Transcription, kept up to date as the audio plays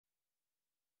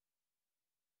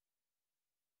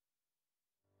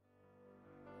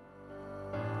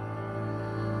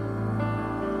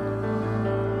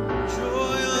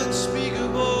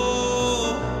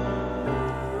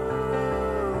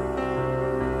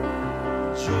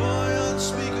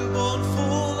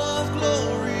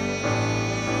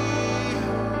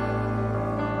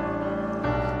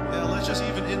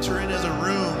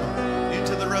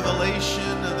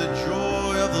revelation of the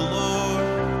joy of the Lord.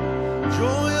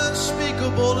 Joy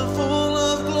unspeakable and full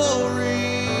of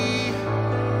glory.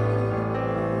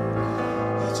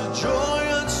 It's a joy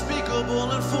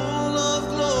unspeakable and full of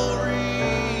glory.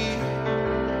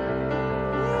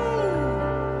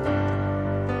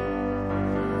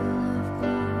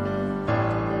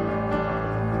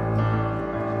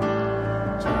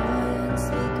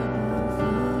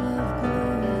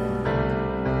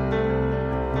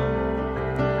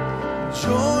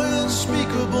 Joy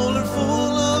unspeakable and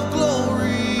full of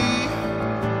glory.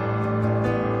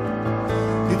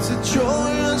 It's a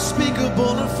joy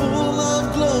unspeakable and full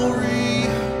of glory.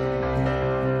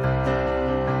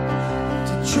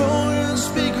 It's a joy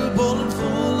unspeakable and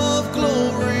full of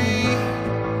glory.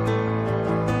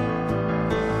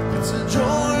 It's a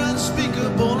joy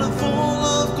unspeakable and full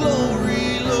of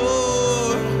glory,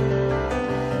 Lord.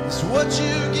 It's what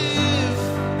you give.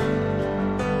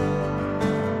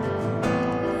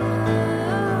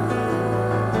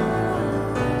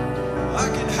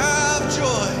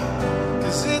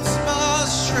 It's my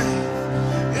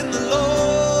strength in the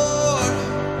Lord.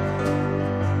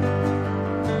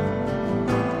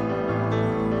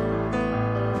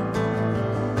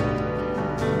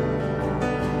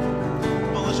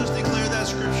 Well, let's just declare that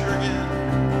scripture again.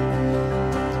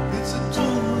 It's a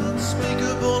joy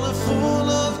unspeakable and full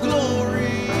of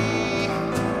glory.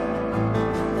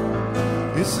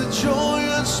 It's a joy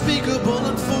unspeakable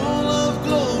and full of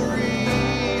glory.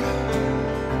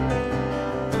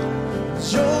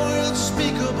 Joy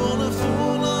unspeakable and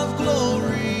full of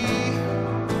glory.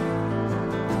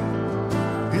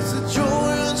 It's a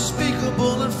joy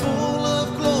unspeakable and full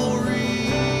of glory.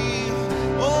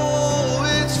 Oh,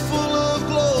 it's full of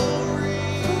glory.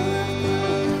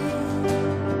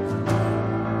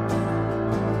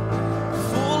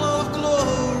 Full of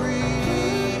glory.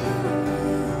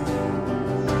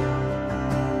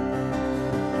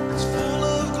 It's full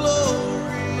of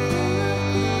glory.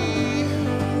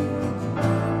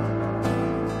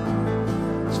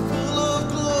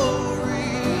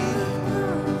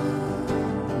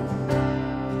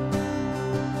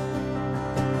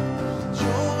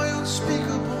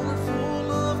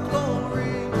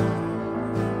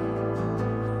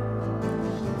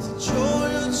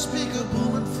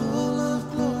 Unspeakable and full of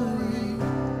glory.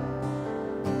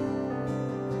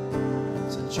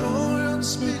 It's a joy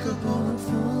unspeakable and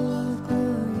full of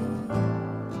glory.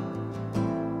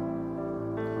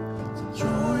 It's a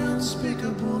joy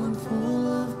unspeakable and full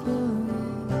of glory.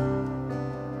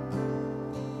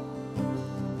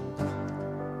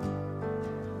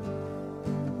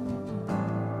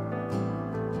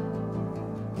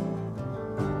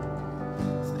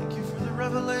 Thank you for the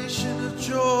revelation of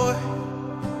joy.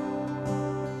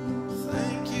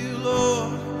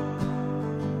 Lord,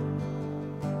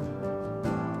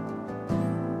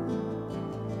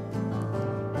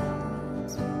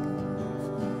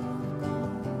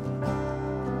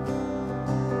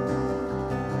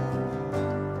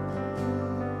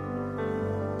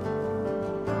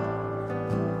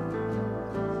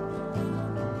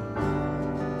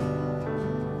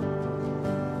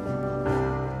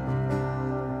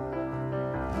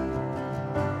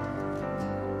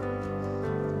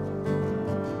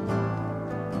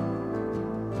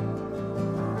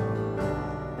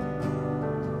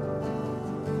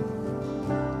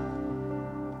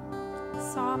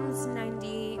 Psalms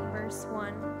 98, verse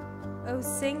 1. O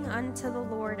sing unto the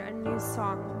Lord a new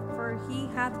song, for he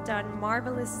hath done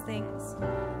marvelous things.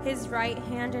 His right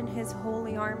hand and his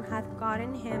holy arm hath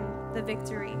gotten him the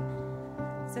victory.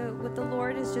 So what the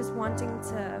Lord is just wanting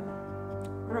to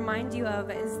remind you of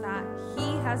is that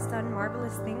he has done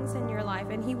marvelous things in your life,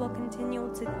 and he will continue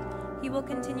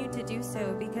to do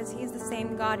so, because he's the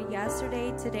same God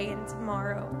yesterday, today, and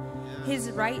tomorrow.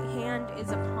 His right hand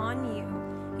is upon you.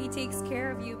 He takes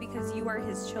care of you because you are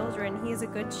his children. He is a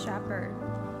good shepherd,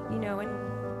 and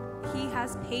he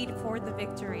has paid for the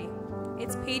victory.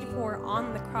 It's paid for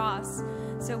on the cross.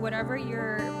 So whatever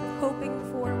you're hoping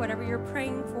for, whatever you're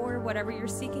praying for, whatever you're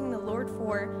seeking the Lord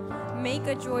for, make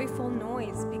a joyful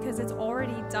noise, because it's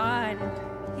already done.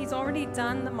 He's already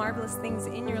done the marvelous things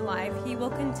in your life. He will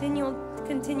continue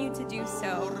to do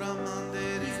so.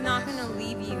 He's not going to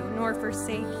leave you nor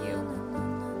forsake you.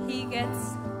 He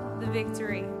gets the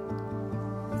victory.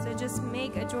 So just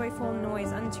make a joyful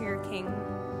noise unto your King.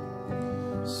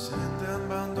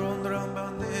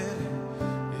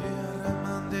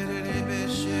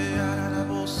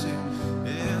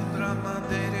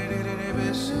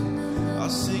 I'll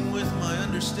sing with my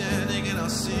understanding, and I'll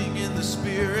sing in the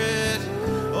Spirit.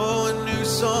 Oh, a new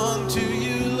song to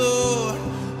you, Lord.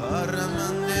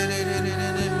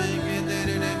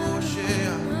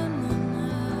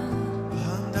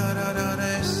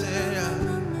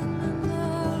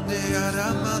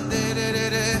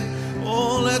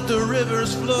 Oh, let the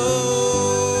rivers flow.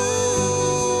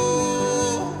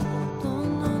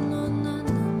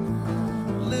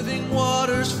 Living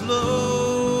waters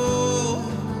flow.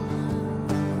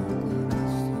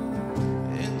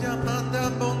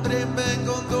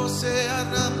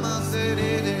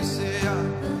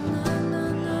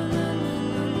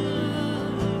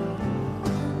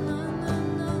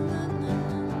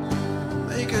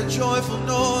 Make a joyful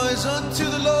noise unto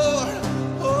the Lord.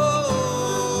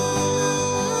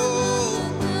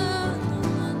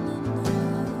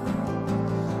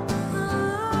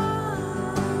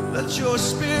 Let your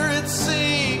spirit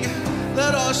sing,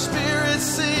 let our spirits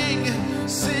sing,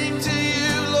 sing to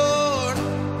you, Lord.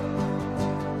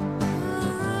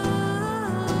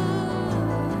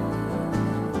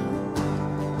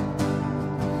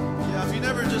 Yeah, if you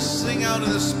never just sing out in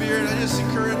the Spirit, I just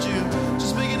encourage you,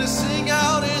 just begin to sing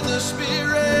out in the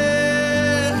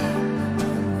Spirit.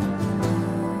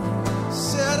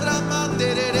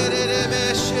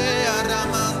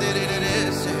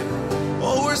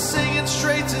 Oh, we're singing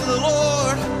straight to the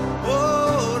Lord.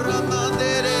 Oh,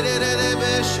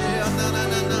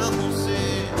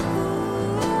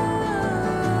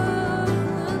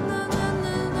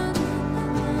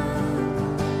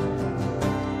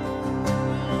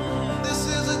 this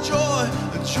is a joy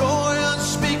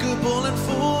unspeakable and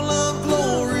full of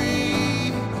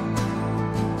glory.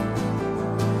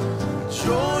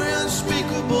 Joy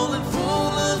unspeakable and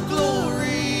full of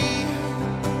glory.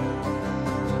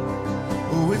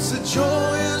 Oh, it's a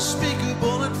joy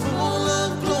unspeakable and full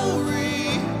of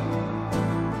glory.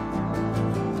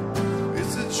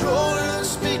 It's a joy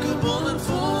unspeakable and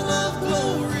full of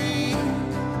glory.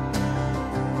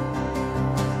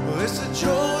 Oh, it's a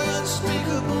joy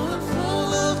unspeakable and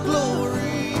full of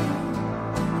glory.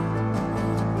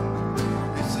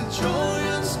 It's a joy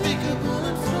unspeakable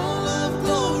and full of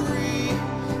glory.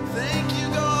 Thank you,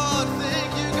 God.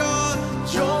 Thank you, God.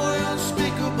 Joy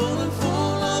unspeakable and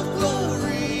full of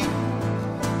glory.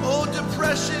 Oh,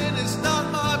 depression is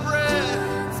not my bread.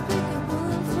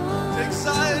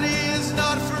 Anxiety is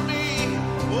not for me.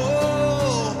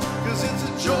 Oh, because it's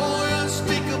a joy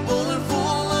unspeakable and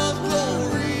full of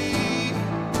glory.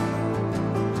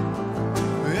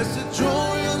 It's a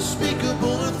joy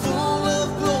unspeakable and full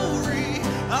of glory.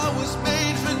 I was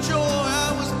made for joy.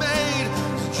 I was made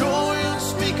for joy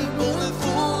unspeakable and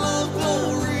full of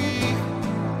glory.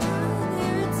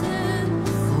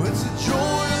 Oh, it's a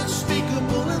joy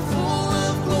unspeakable and full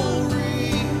of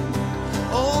glory.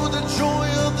 Oh, the joy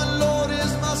of the Lord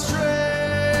is my strength.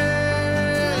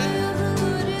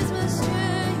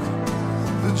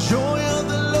 The joy of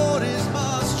the Lord is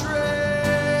my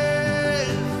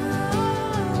strength.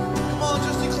 Come on,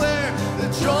 just declare, the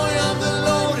joy of the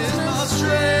Lord is my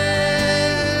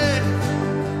strength.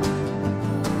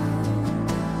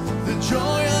 The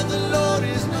joy of the Lord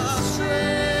is my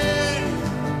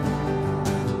strength.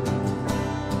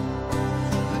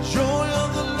 The joy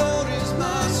of the Lord is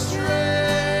my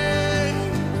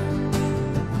strength.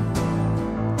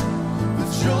 The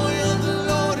joy of the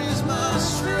Lord is my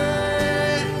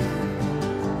strength.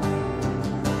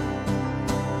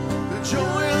 The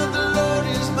joy of the Lord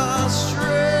is my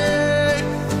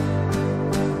strength.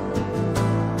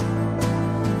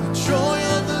 The joy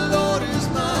of the Lord is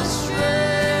my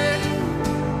strength.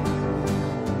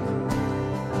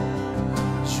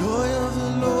 The joy of the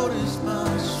Lord is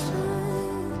my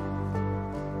strength.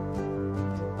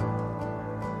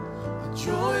 The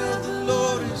joy of the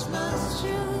Lord is my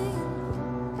strength.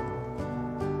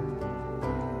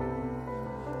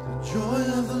 The joy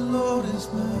of the Lord is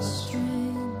my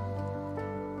strength.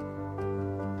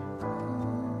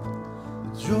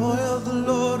 The joy of the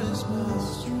Lord is my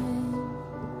strength.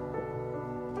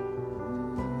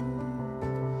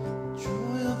 The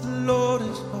joy of the Lord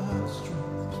is my strength.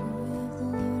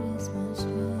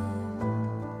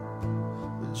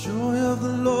 The joy of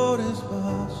the Lord is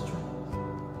my strength.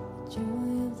 Joy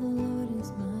of the Lord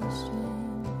is my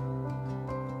strength.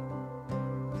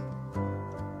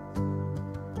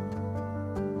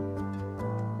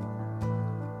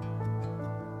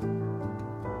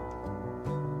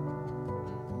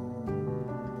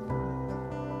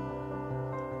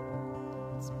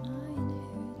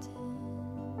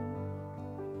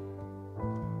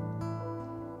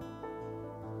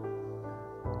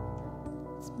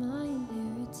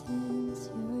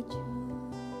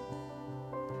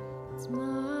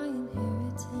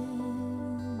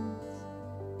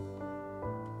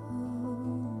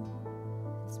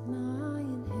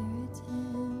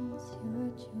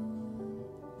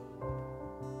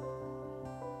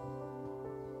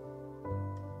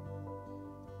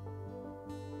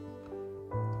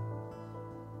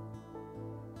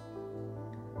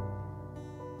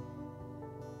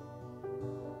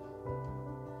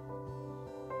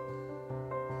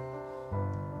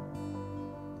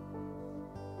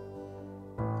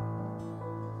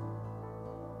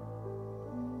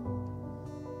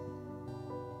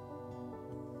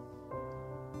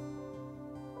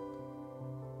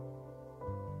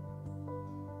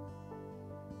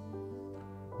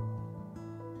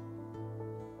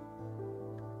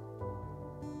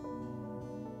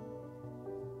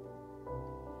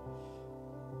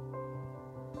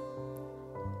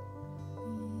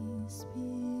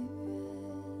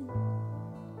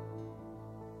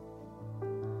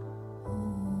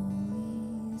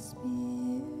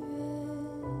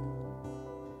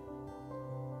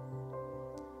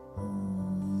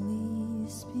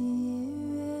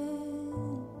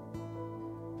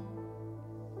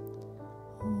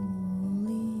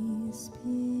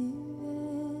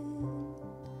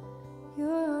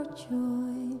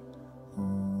 joy,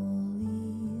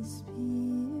 Holy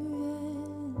Spirit.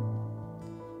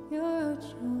 Your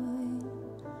joy,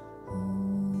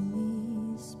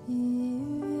 Holy Spirit.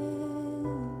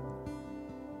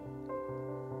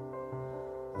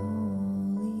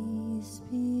 Holy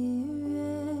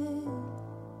Spirit.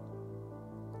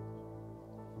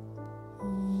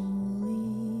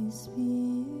 Holy Spirit.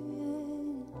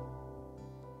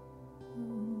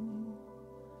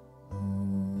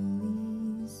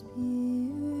 Holy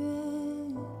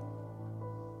Spirit.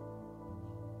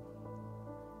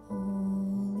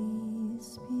 Holy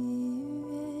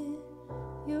Spirit.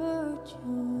 Your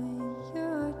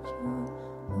joy,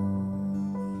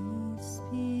 Holy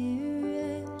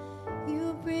Spirit.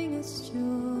 You bring us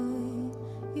joy.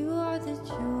 You are the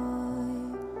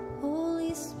joy.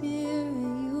 Holy Spirit,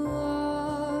 you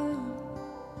are.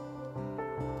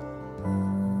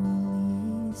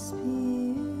 Holy Spirit.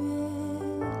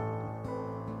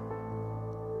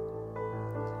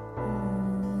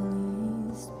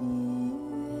 Holy Spirit.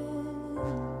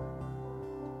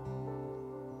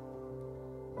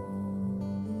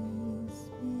 Holy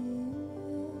Spirit.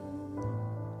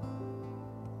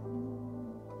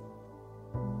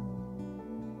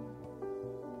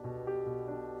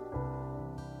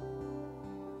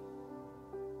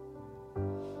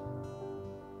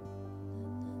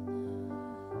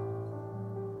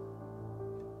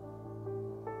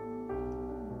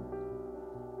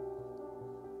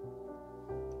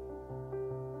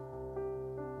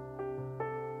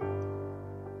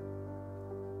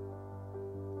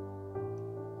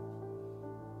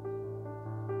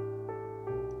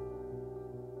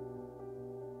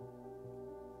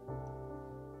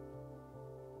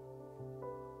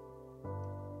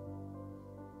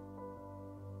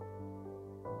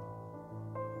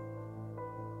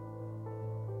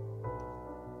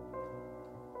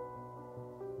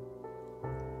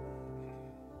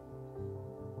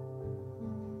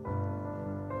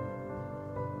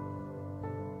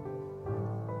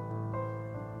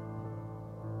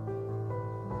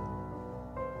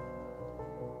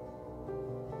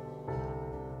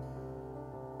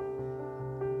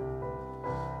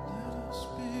 Let us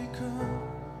become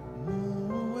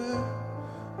more aware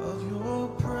of your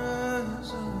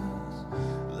presence.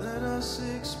 Let us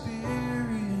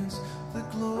experience the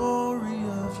glory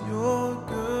of your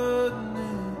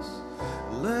goodness.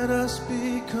 Let us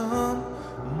become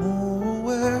more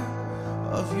aware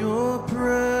of your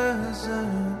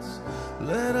presence.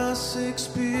 Let us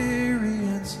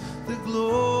experience the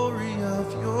glory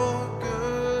of your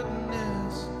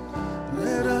goodness.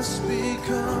 Let us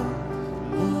become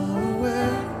more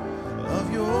aware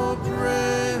of your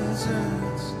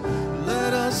presence.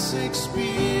 Let us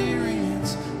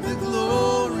experience the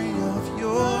glory of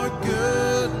your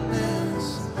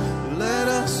goodness. Let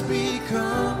us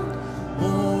become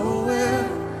more aware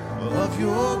of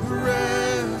your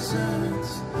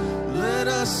presence. Let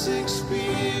us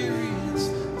experience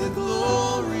the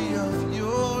glory of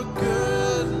your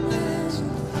goodness.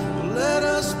 Let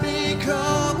us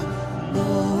become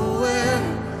more aware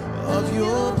of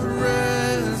your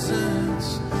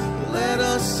presence. Let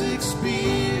us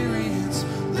experience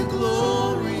the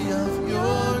glory of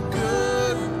your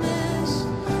goodness.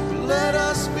 Let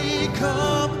us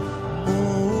become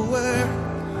more aware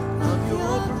of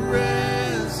your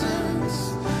presence.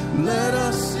 Let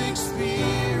us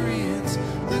experience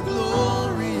the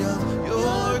glory of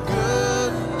your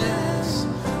goodness.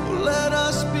 Let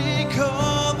us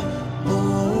become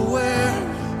more aware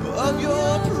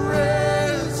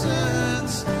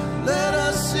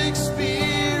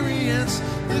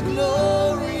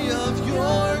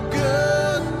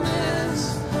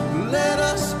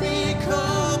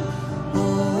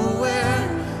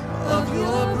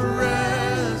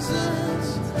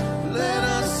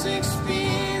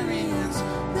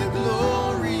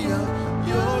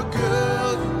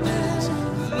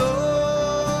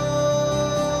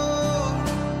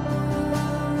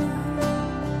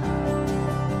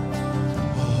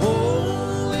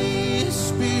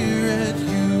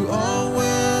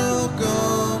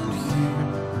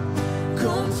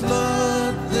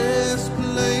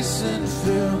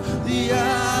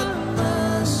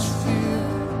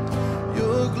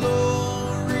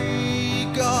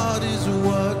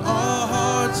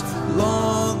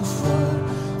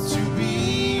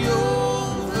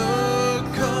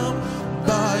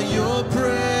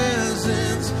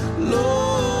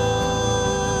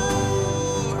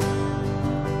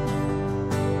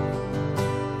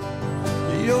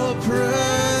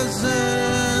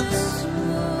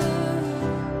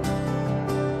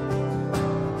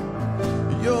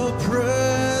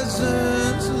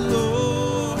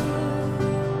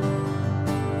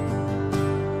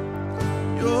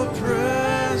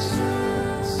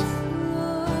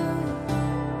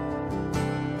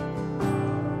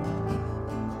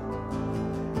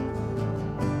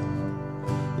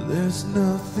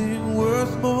nothing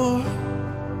worth more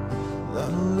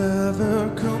that'll ever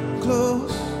come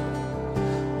close.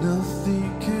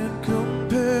 Nothing can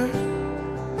compare.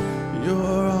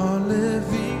 You're our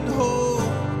living hope.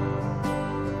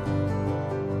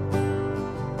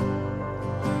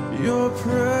 Your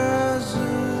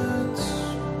presence,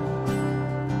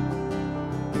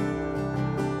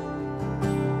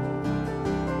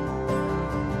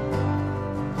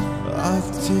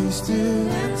 I've tasted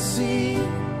and seen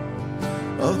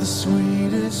of the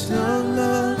sweetest of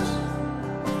loves.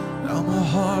 Now my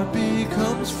heart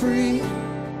becomes free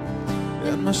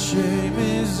and my shame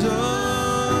is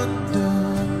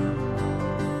undone.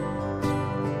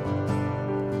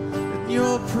 In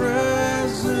your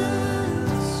presence,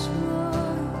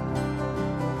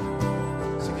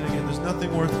 sing it again. There's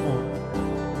nothing worth more.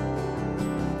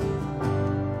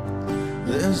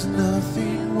 There's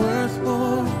nothing worth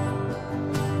more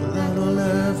that'll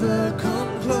ever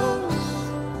come close.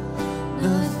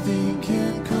 Nothing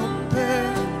can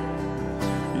compare.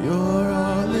 You're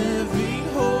our living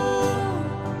hope.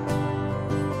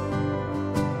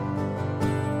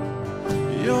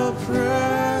 Your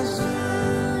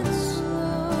presence,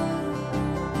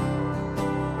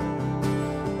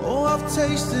 oh, I've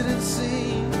tasted and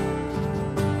seen.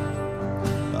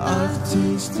 I've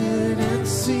tasted and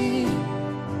seen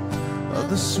of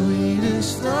the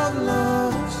sweetest of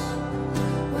loves,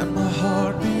 and my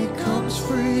heart becomes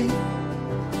free,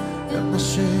 and my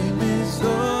shame is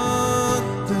undone.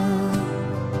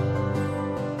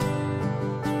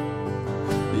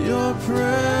 Your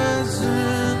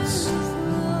presence,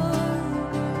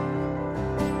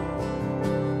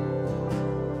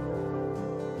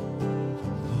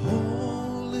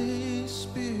 Holy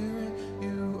Spirit,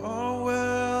 you are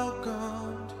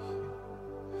welcomed here.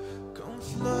 Come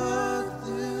flood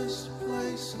this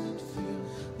place and fill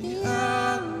the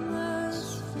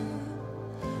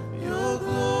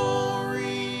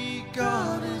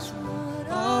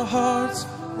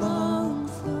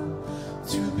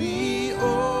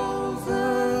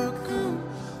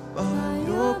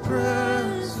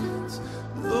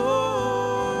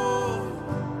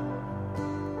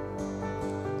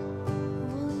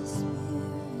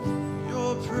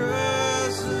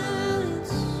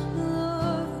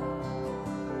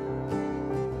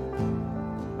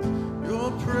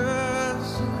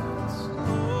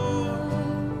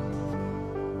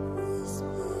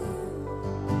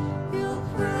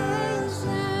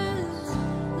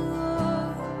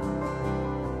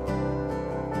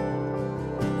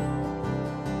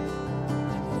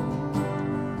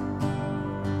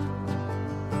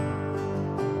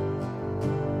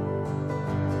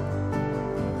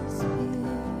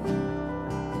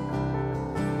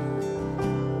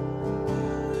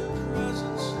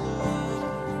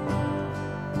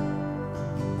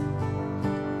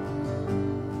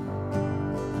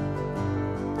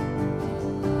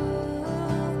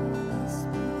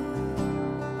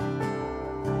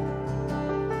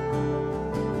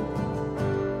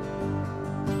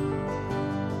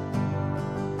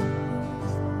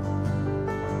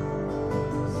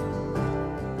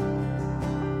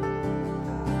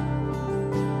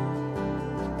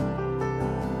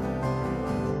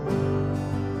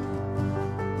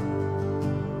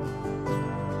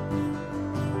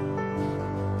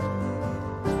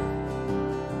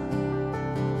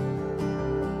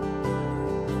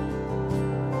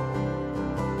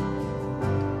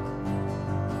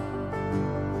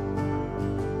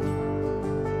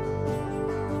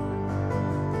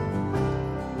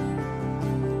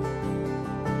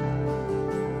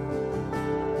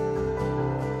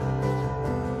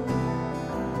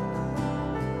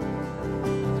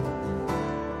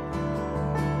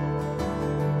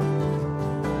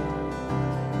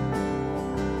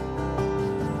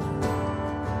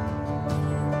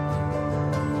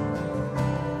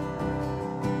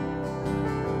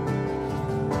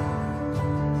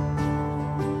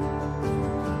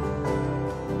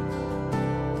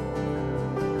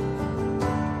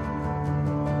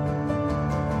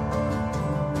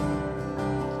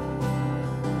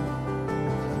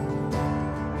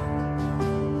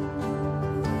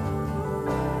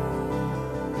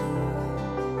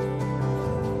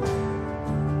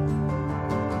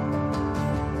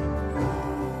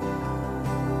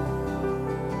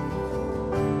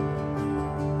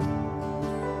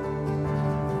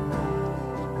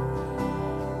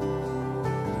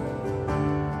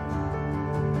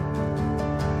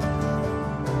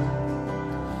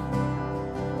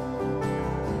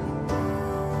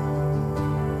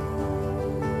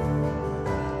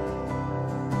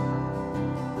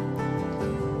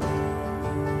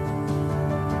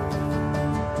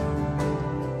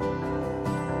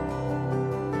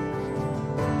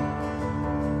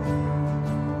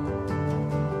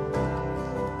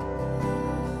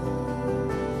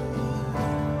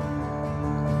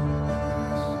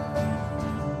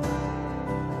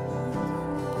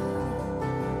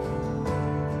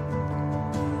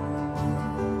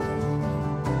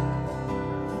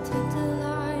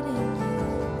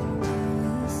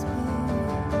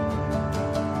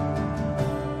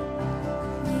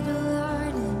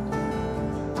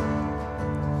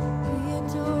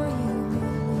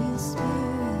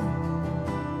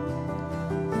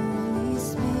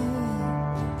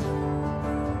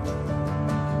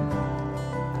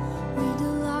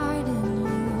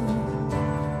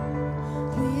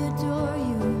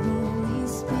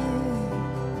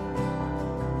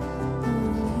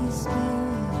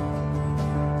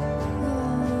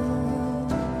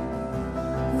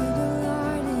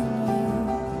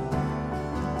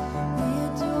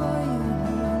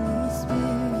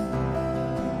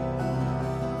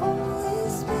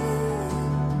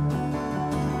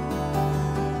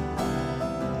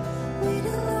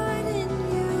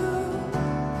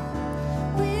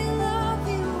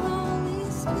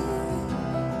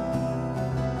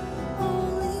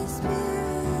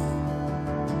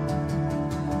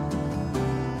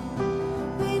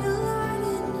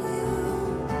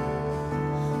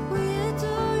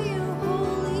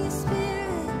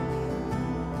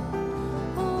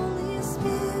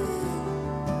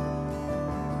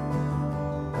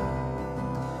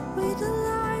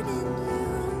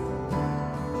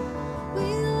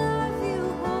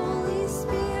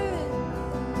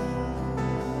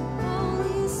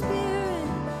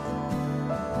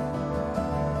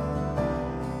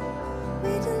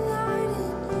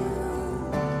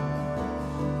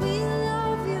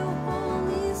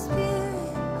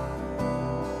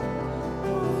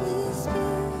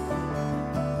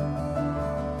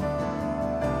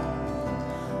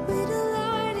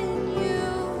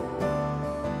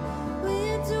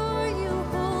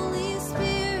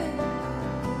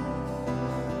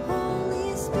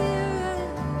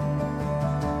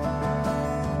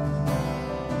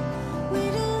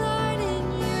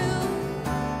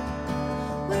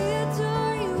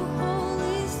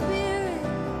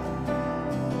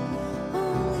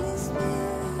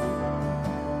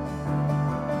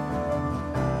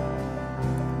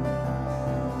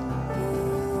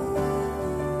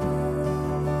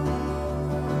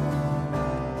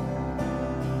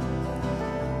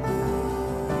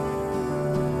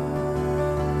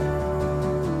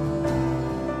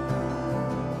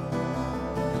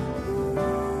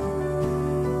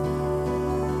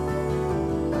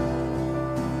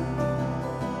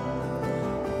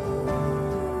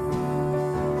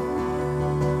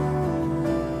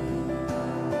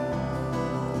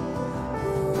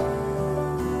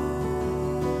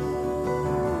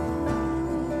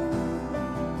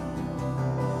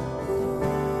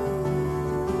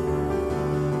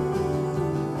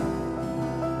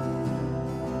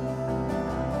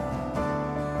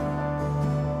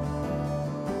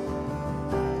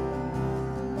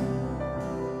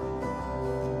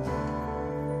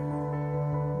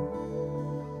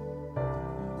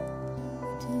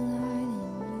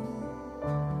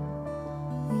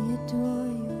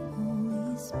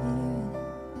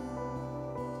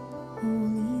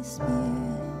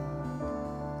Spirit.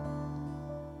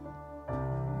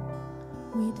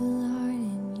 We delight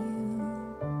in you.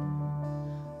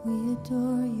 We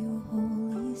adore you,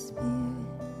 Holy Spirit.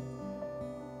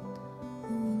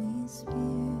 Holy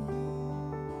Spirit.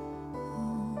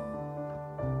 Oh.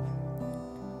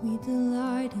 We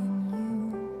delight in you.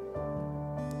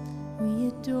 We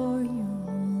adore you,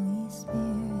 Holy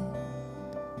Spirit.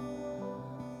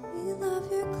 We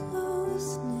love your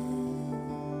closeness.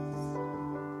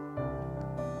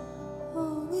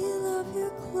 Oh, we love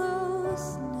your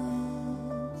closeness.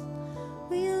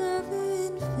 We love your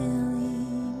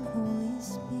infilling, Holy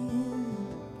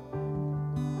Spirit.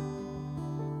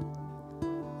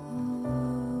 Oh,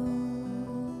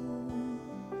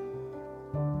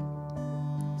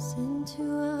 send to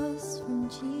us from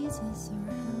Jesus our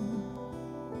help.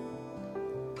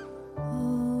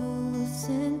 Oh,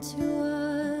 send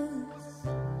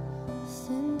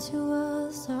to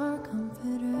us our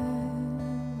comforter.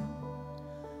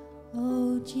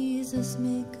 Oh, Jesus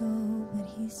may go, but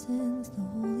he sends the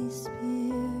Holy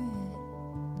Spirit.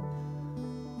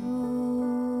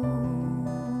 Oh,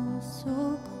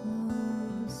 so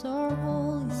close, our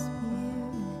Holy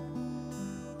Spirit.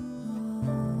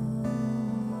 Oh,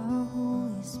 our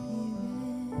Holy Spirit.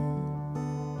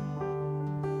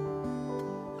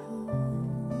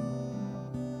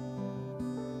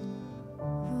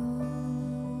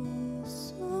 Oh,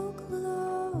 so close,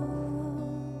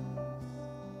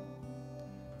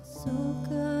 so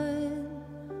good,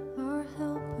 our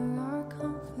helper, our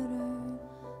comforter,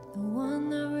 the one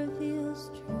that reveals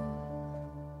truth.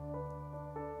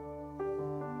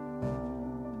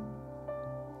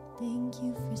 Thank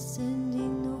you for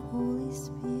sending the Holy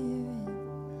Spirit.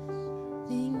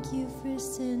 Thank you for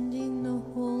sending the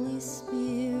Holy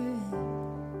Spirit.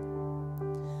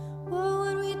 What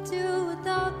would we do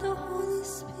without the Holy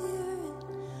Spirit?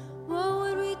 What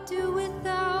would we do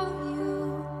without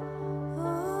you? Oh,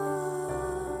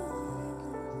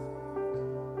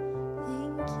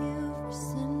 thank you for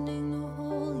sending the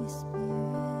Holy Spirit.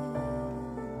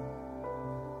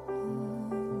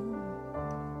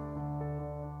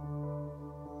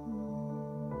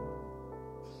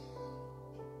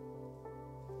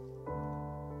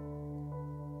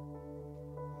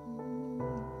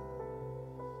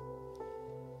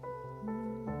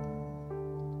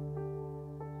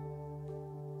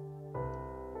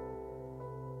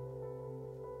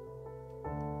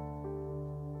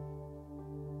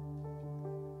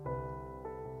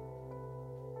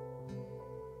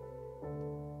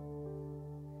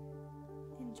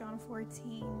 In John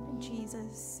 14,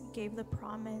 Jesus gave the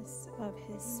promise of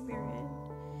his Spirit.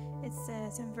 It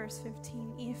says in verse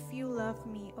 15, "If you love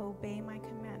me, obey my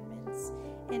commandments,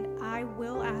 and I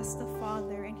will ask the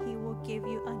Father, and he will give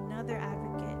you another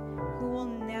advocate who will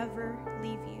never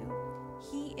leave you.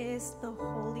 He is the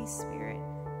Holy Spirit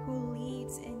who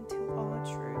leads into all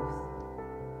truth.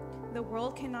 The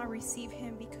world cannot receive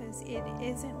him because it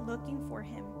isn't looking for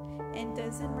him and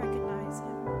doesn't recognize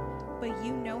him, but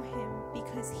you know him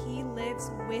because he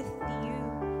lives with you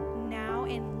now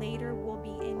and later will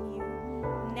be in you.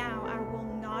 Now I will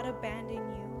not abandon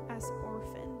you as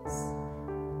orphans."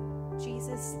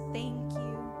 Jesus, thank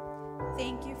you.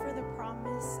 Thank you for the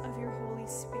promise of your Holy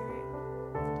Spirit.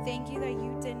 Thank you that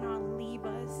you did not leave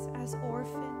us as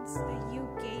orphans, that you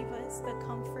gave us the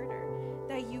comforter,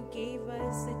 that you gave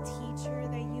us the teacher,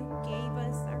 that you gave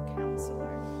us our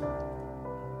counselor.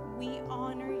 We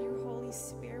honor your Holy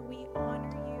Spirit. We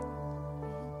honor you.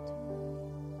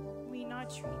 We not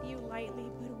treat you lightly,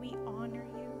 but we honor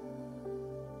you.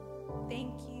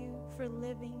 Thank you for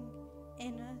living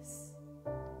in us.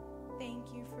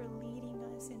 Thank you for leading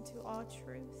us into all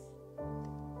truth.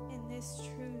 And this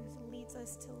truth leads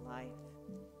us to life.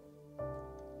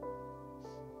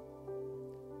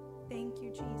 Thank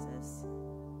you, Jesus.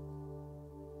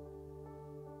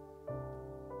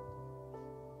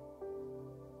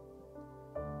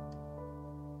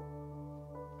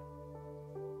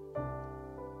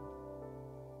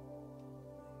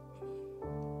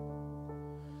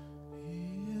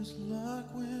 He is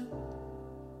like wind,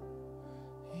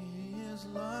 he is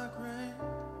like rain,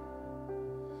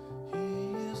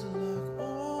 he is like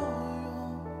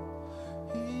oil,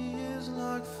 he is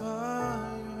like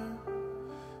fire,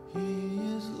 he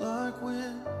is like wind.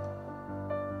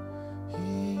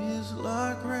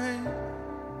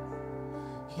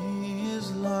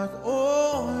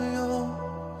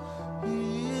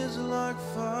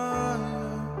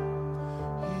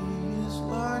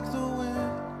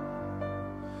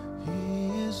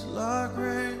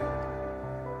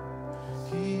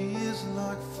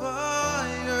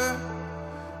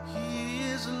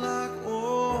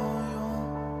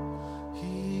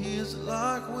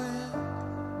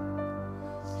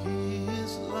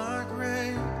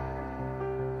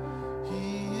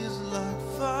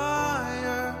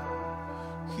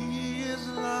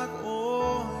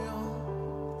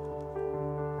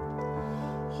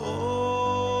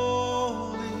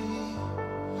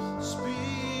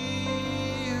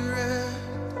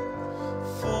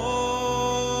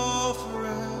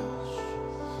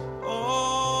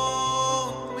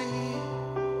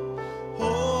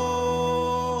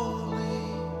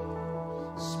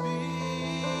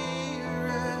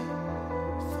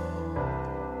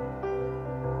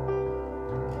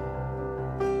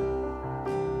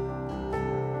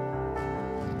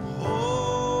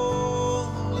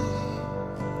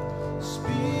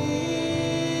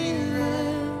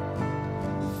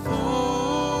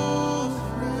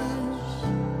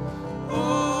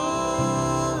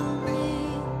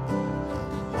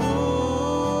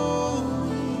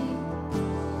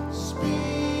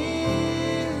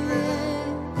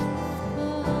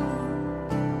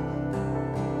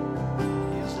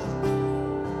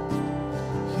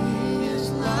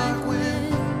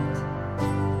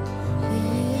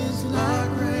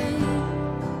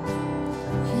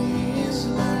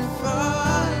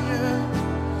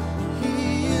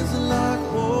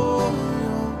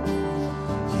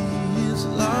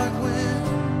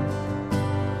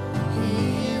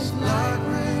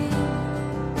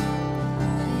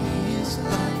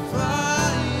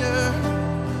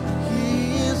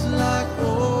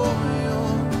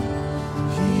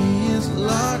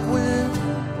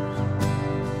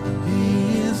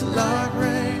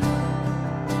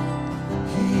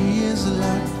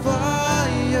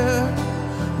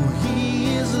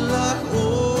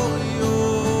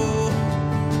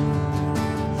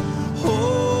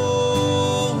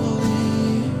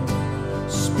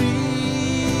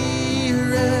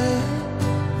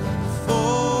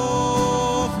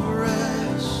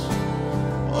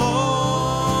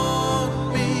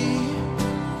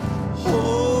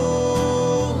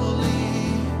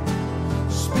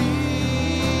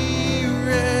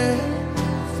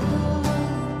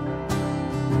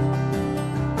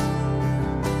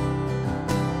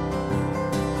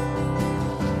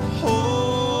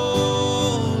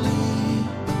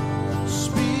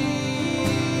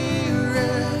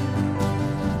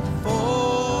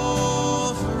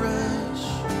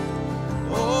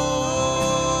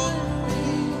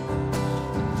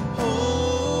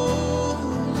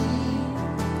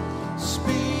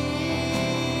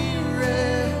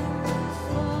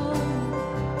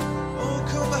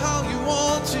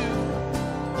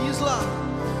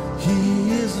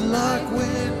 like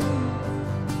wind.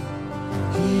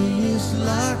 He is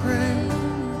like rain.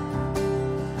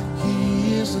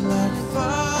 He is like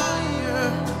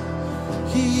fire.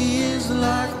 He is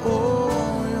like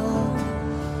oil.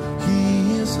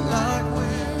 He is like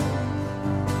wind.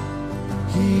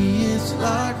 He is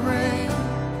like rain.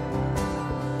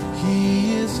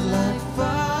 He is like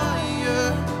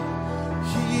fire.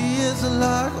 He is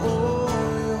like oil.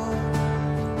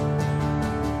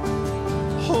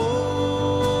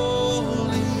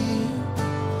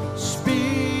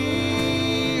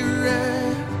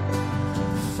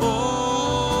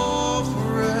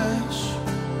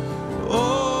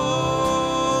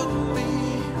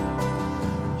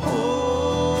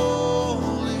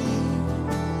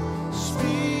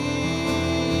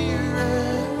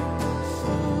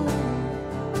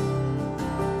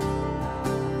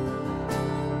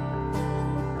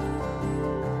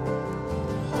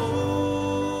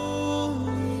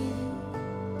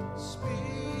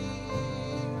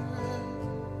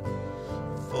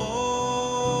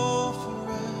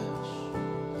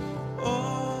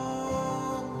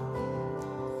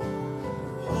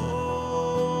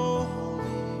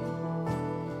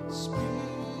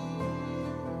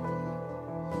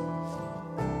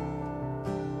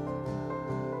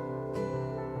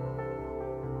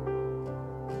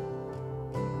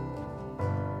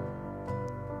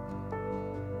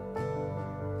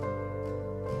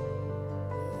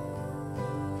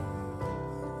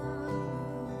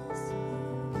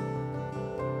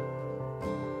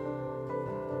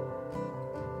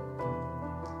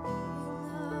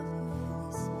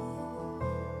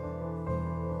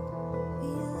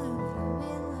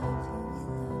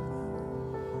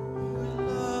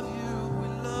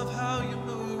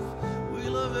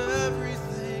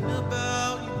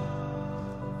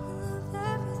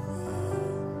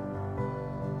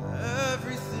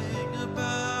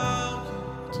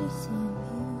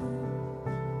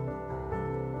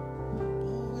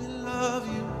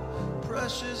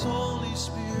 Precious Holy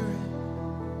Spirit,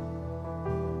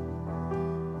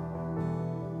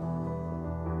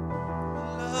 we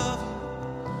love you,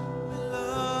 we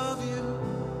love you,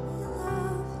 we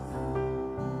love you.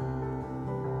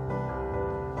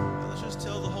 Now let's just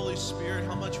tell the Holy Spirit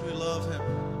how much we love him.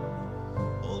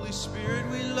 Holy Spirit,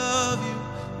 we love you,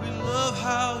 we love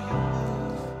how you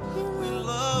move, we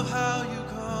love how you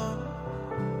come.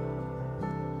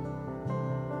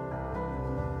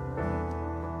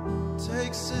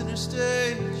 Take center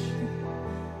stage.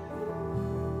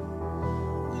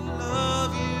 We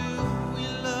love you, we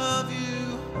love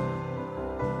you.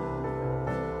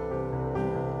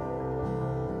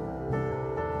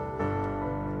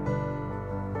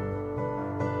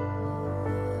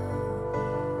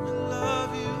 We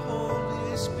love you,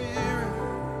 Holy Spirit.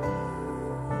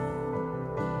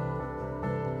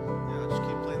 Yeah, just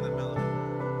keep playing that melody.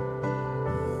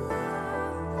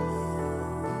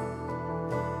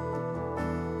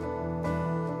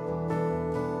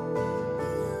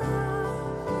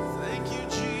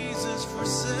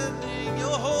 Sending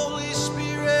your Holy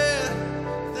Spirit,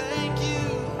 thank you.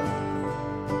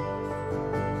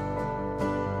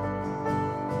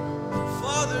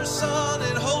 Father, Son,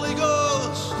 and Holy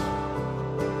Ghost.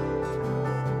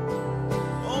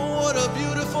 Oh, what a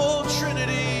beautiful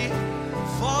Trinity.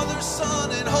 Father,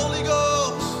 Son, and Holy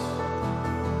Ghost.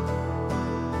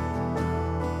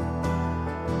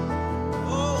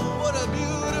 Oh, what a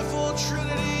beautiful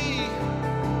Trinity.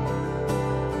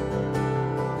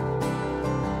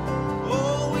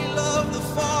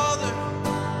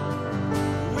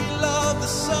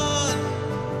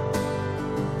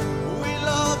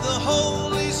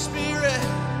 Holy Spirit,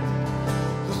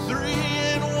 the three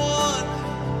in one.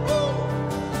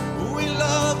 We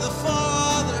love the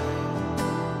Father,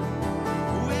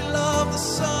 we love the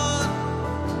Son,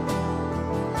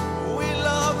 we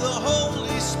love the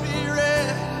Holy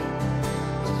Spirit,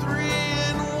 the three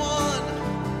in one.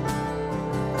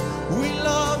 We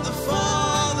love the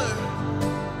Father,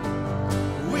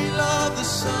 we love the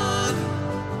Son,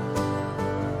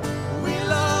 we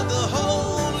love the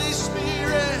Holy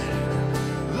Spirit.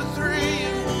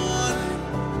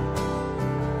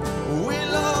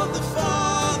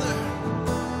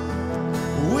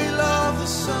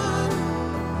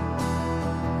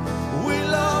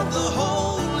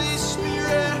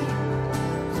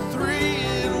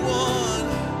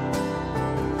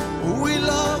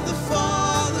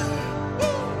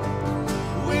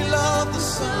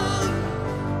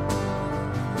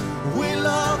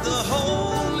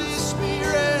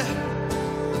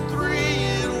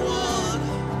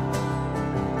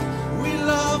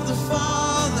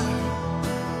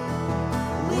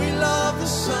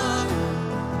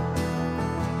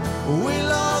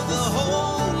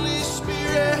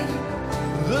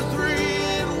 the three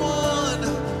in one.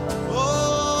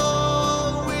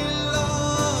 Oh, we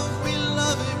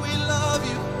love you, we love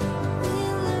you.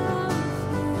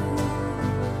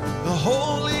 The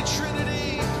Holy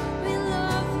Trinity, We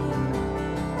love you.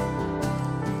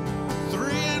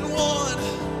 three in one.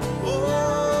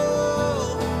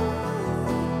 Oh,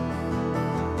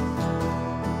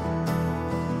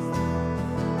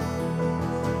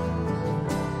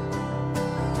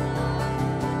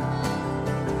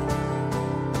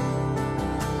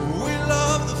 we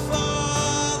love the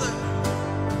Father,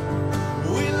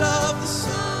 we love the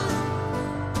Son,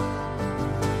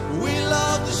 we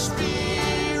love the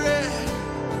Spirit,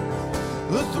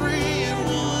 the three in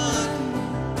one.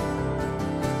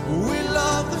 We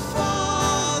love the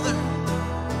Father,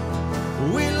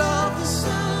 we love the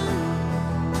Son,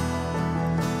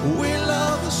 we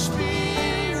love the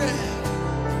Spirit,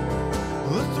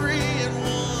 the three in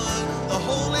one. The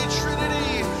Holy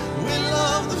Trinity, we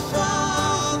love the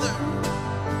Father,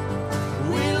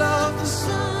 we love the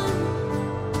Son,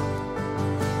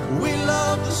 we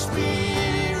love the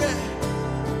Spirit,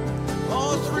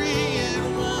 all three in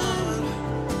one.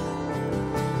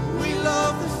 We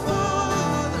love the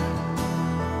Father,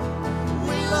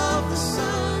 we love the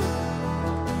Son,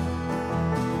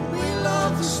 we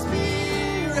love the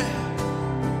Spirit,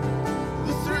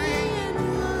 the three in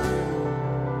one.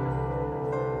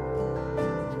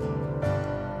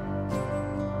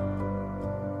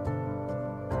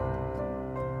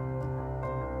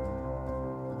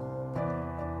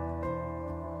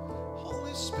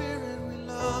 Holy Spirit, we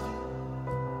love you.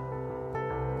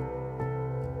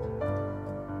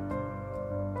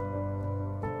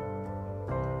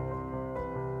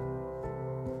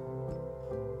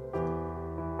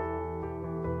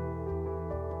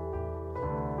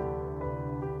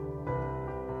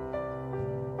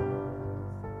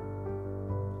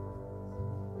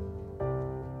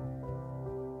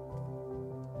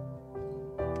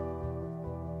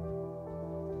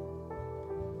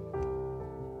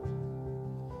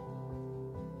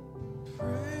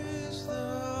 Praise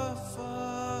the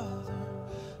Father,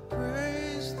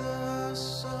 praise the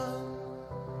Son,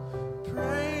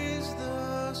 praise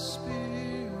the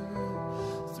Spirit,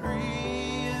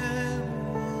 three in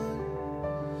one.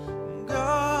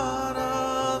 God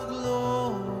of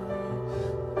glory,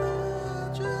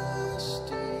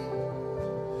 majesty,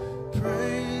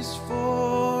 praise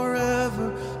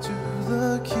forever to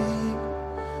the King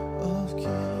of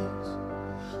Kings.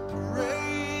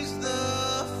 Praise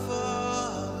the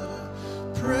Father,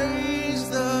 praise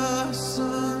the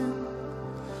Son,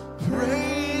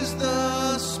 praise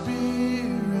the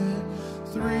Spirit,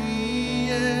 three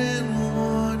in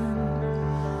one.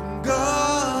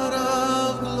 God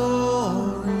of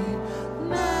glory,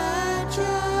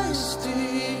 majesty,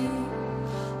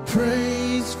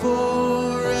 praise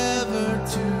forever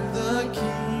to the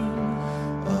King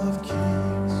of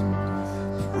Kings.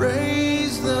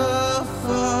 Praise the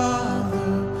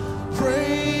Father,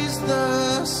 praise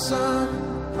the Son,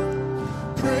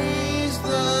 praise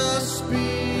the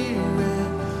Spirit,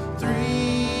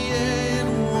 three in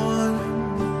one.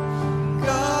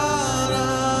 God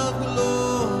of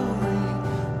glory,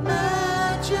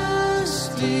 majesty,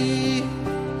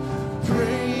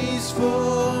 praise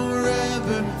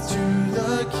forever to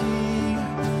the King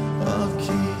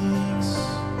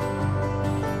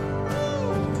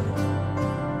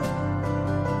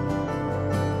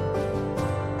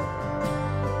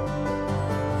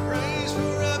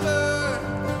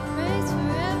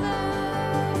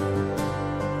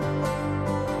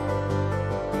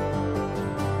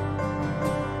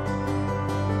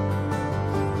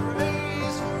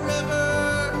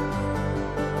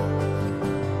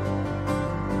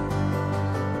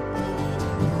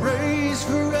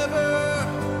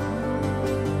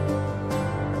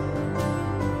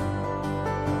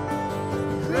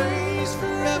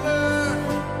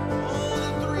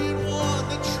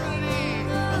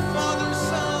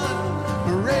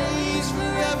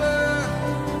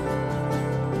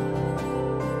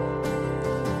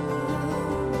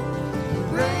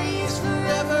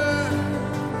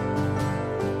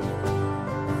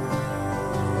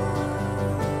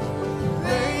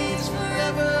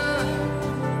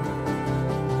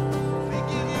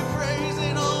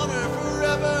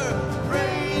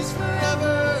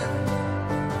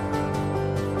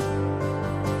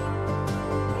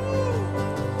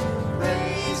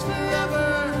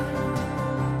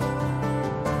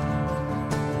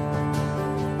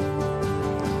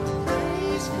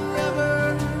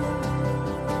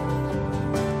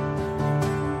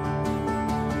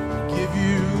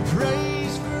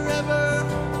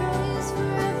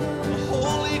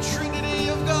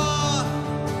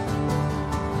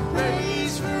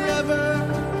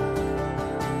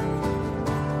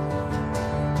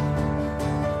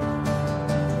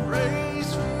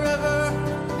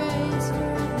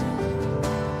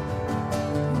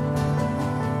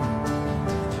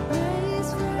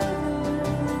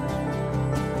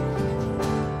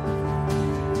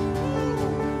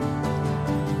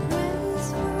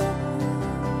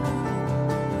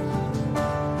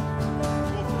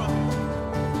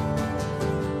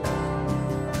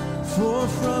For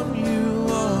from you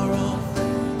are all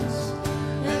things,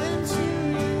 and to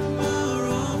you are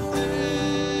all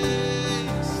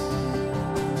things.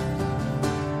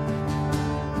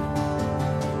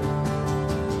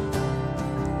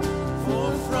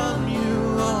 For from you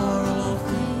are all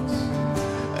things,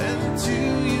 and to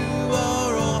you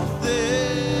are all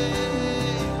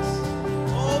things.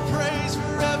 Oh, praise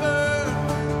forever.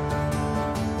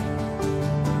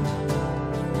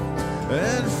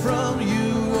 And from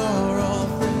you are all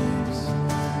things,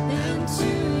 and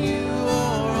to you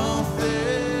are all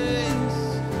things.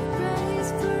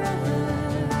 Praise forever.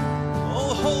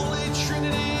 Oh, Holy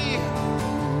Trinity,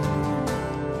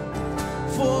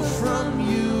 for from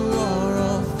you are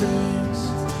all things,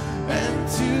 and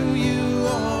to you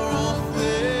are all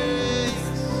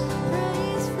things.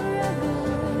 Praise forever.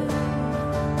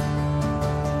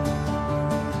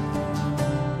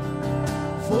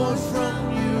 For from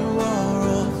you are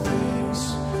all things,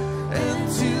 and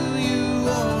to you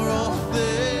are all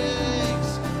things.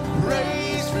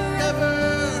 Praise forever.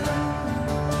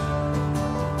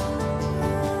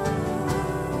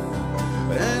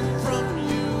 And from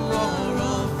you are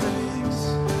all things,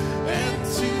 and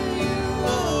to you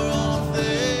are all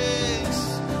things.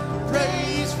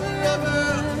 Praise forever.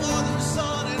 Father,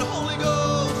 Son, and Holy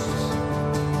Ghost.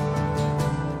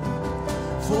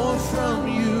 For from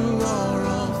you are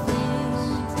all things,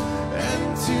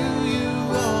 and to you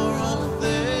are all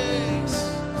things.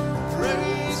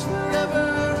 Praise forever.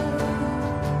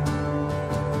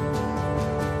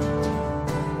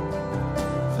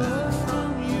 For from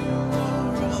you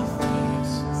are all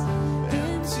things,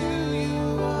 and to you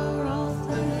are all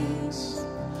things.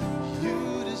 You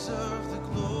deserve the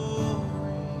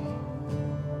glory.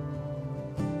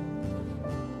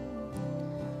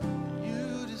 You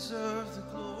deserve the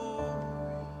glory.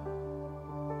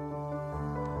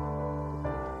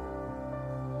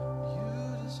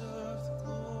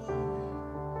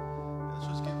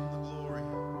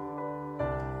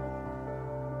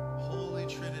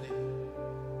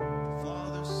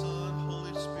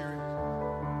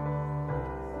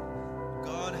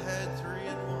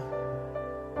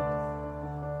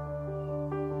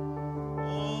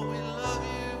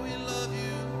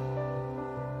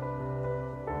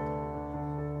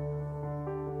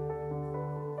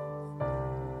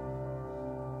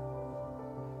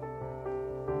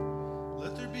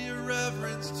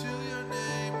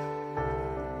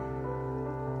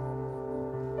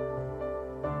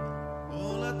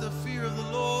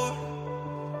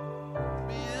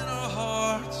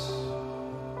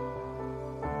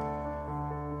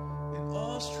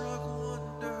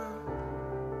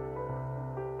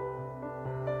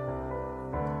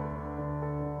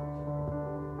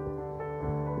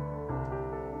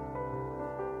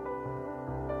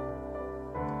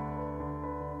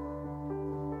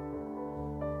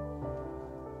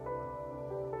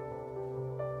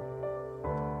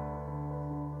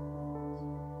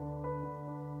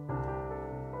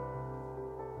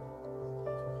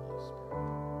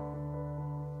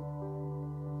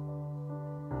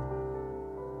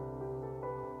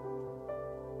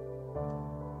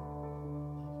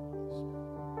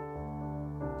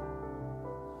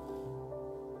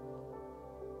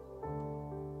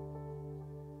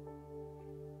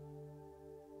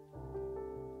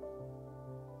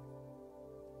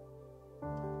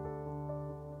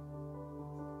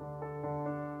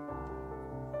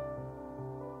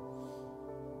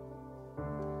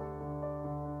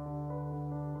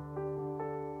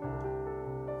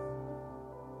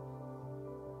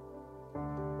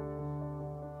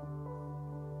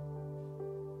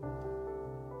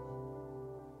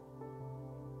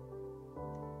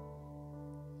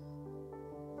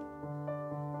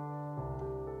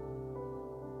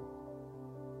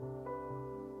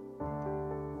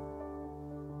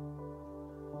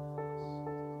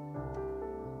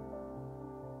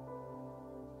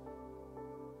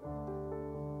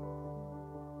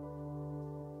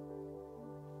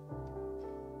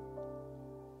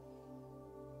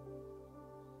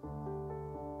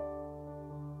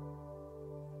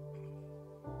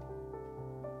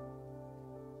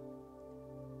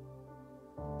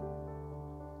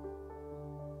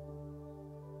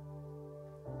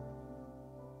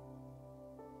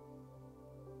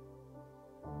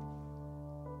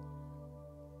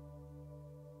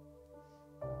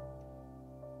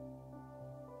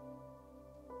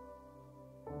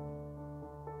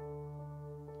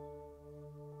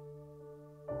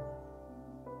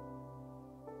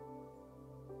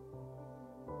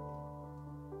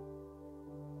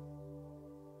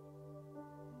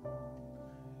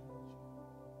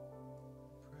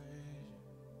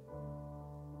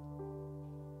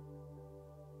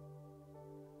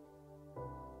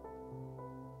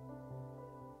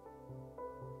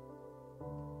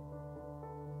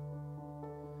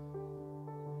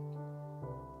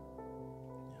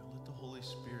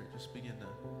 just begin to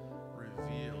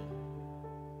reveal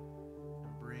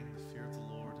and bring the fear of the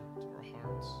Lord to our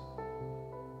hearts.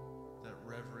 That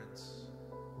reverence.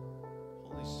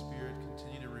 Holy Spirit,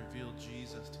 continue to reveal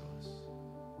Jesus to us.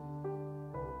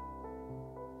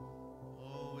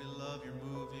 Oh, we love your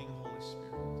moving, Holy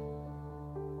Spirit.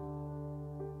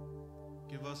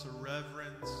 Give us a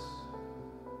reverence.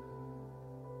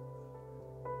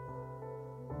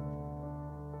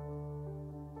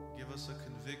 Give us a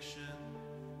conviction.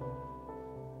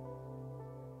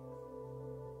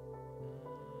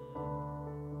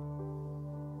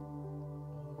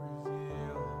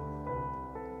 Reveal.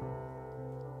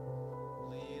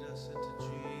 Lead us into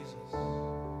Jesus.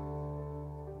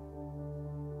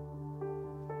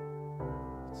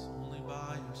 It's only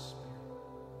by your Spirit.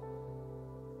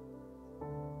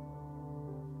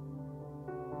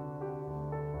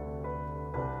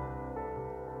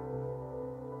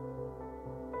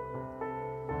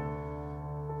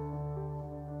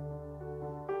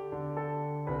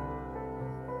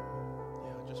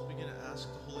 Ask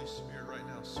the Holy Spirit right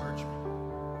now, search me.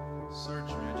 Search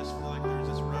me. I just feel like there's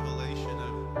this revelation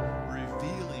of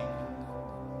revealing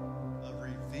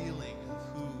of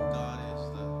who God is,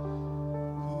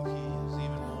 who He is,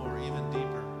 even more, even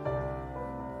deeper.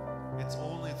 It's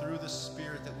only through the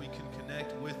Spirit that we can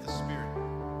connect with the Spirit.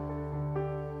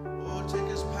 Oh, take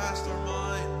us past our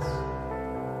minds.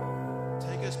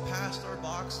 Take us past our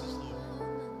boxes, Lord.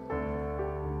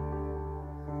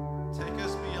 Take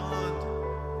us beyond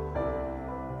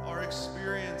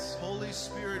experience. Holy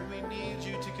Spirit, we need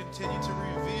you to continue to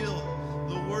reveal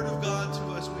the Word of God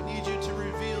to us. We need you to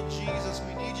reveal Jesus.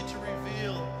 We need you to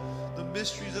reveal the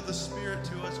mysteries of the Spirit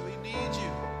to us. We need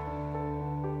you.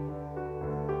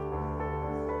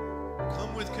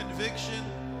 Come with conviction.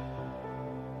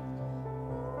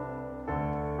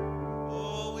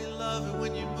 Oh, we love it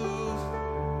when you move.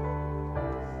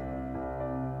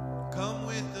 Come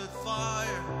with the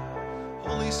fire.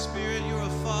 Holy Spirit, you're a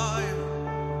fire.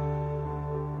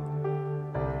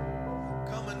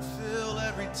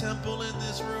 Temple in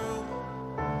this room,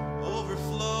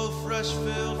 overflow, fresh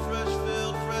filled, fresh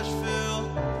filled, fresh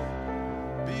filled.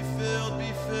 Be filled,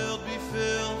 be filled, be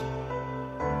filled.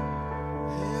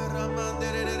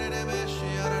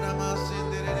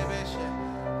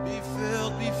 Be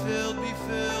filled, be filled, be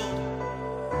filled.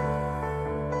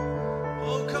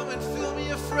 Oh, come and fill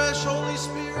me afresh, Holy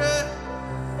Spirit.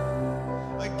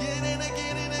 Again and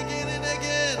again and again and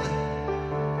again.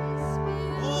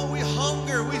 Oh, we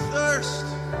hunger, we thirst.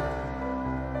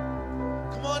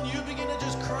 You begin to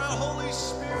just cry, Holy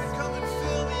Spirit, come and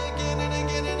fill me again and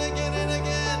again and again and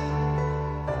again.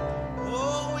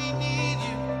 Oh, we need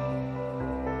you.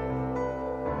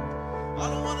 I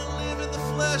don't want to live in the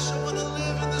flesh. I want to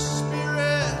live in the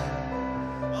Spirit.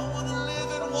 I want to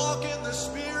live and walk in the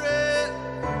Spirit.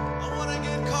 I want to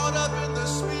get caught up in the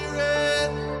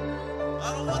Spirit.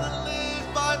 I don't want to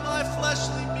live by my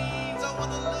fleshly means. I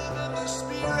want to live in the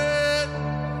Spirit.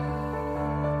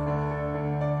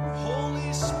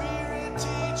 Holy Spirit,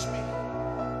 teach me.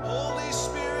 Holy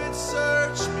Spirit,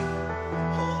 search me.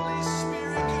 Holy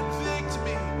Spirit, convict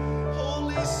me.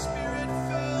 Holy Spirit,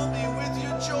 fill me with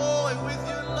your joy, with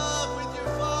your love, with your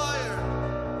fire.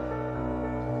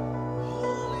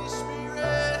 Holy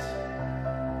Spirit,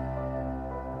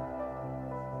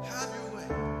 have your way.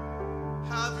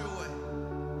 Have your way.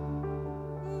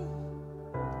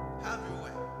 Have your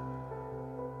way.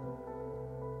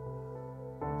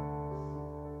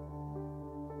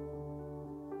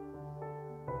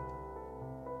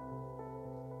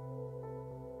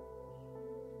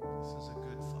 This is a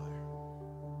good fire.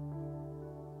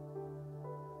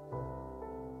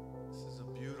 This is a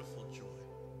beautiful joy.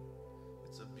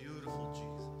 It's a beautiful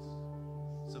Jesus.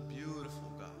 It's a beautiful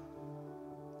God.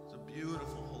 It's a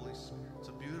beautiful Holy Spirit. It's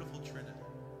a beautiful Trinity.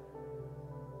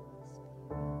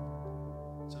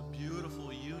 It's a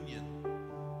beautiful union.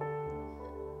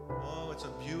 Oh, it's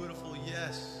a beautiful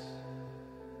yes.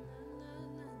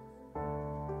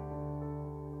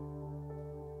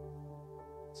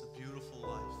 It's a beautiful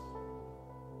life.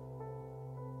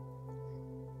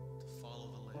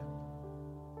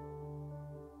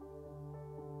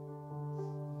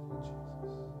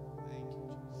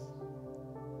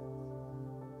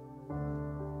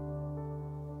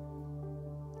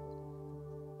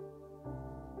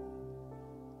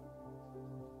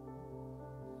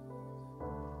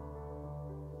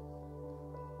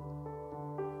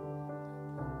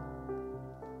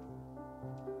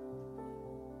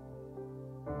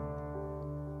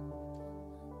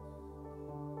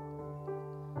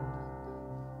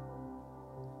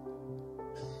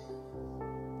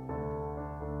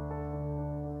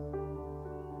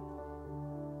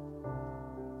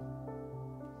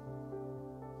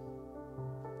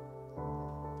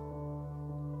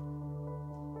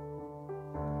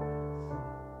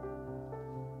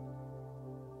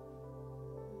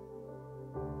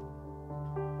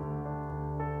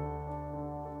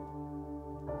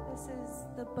 This is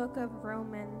the book of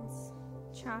Romans,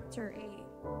 chapter 8,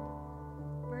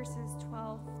 verses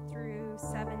 12 through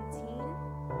 17.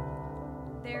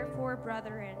 Therefore,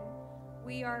 brethren,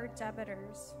 we are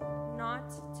debtors, not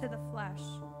to the flesh,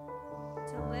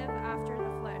 to live after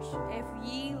the flesh. If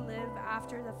ye live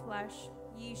after the flesh,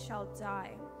 ye shall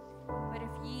die. But if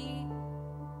ye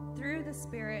through the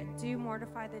Spirit do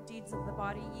mortify the deeds of the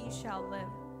body, ye shall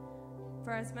live.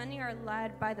 For as many are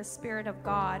led by the Spirit of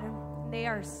God, they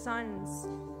are sons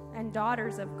and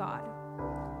daughters of God.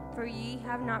 For ye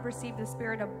have not received the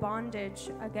spirit of bondage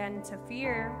again to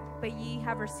fear, but ye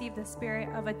have received the spirit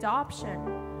of adoption,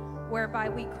 whereby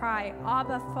we cry,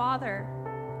 Abba, Father.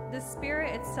 The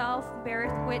Spirit itself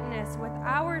beareth witness with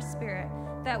our spirit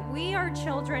that we are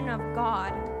children of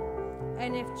God.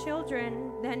 And if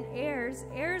children, then heirs,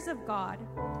 heirs of God,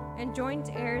 and joint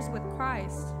heirs with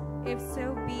Christ, if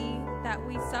so be that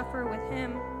we suffer with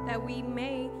him, that we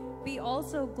may be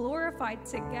also glorified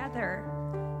together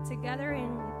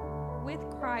with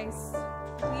Christ.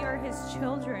 We are his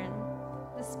children.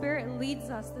 The Spirit leads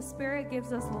us. The Spirit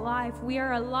gives us life. We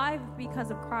are alive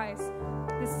because of Christ.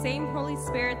 The same Holy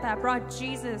Spirit that brought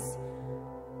Jesus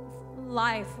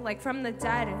life, like from the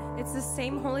dead. It's the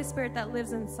same Holy Spirit that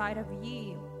lives inside of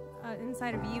you. The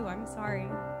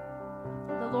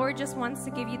Lord just wants to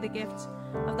give you the gift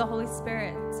of the Holy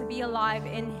Spirit, to be alive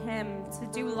in him, to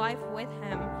do life with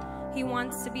him. He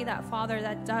wants to be that Father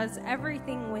that does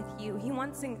everything with you. He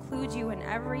wants to include you in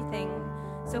everything.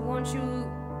 So won't you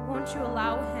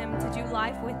allow him to do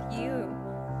life with you?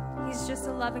 He's just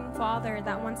a loving Father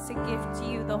that wants to gift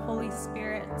you the Holy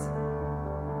Spirit.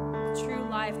 The true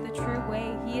life, the true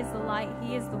way. He is the light.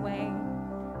 He is the way.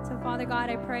 So Father God,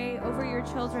 I pray over your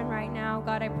children right now.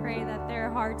 God, I pray that their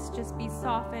hearts just be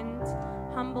softened,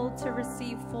 humbled to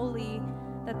receive fully,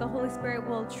 that the Holy Spirit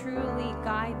will truly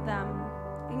guide them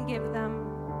and give them,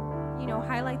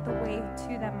 highlight the way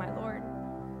to them, my Lord,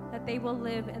 that they will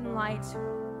live in light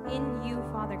in you,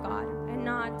 Father God, and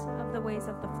not of the ways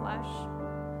of the flesh.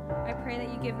 I pray that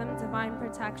you give them divine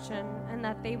protection and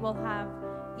that they will have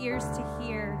ears to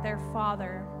hear their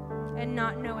Father and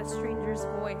not know a stranger's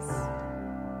voice,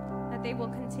 that they will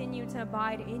continue to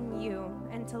abide in you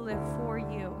and to live for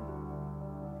you,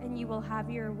 and you will have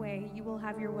your way, you will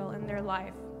have your will in their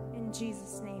life. In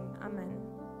Jesus' name, amen.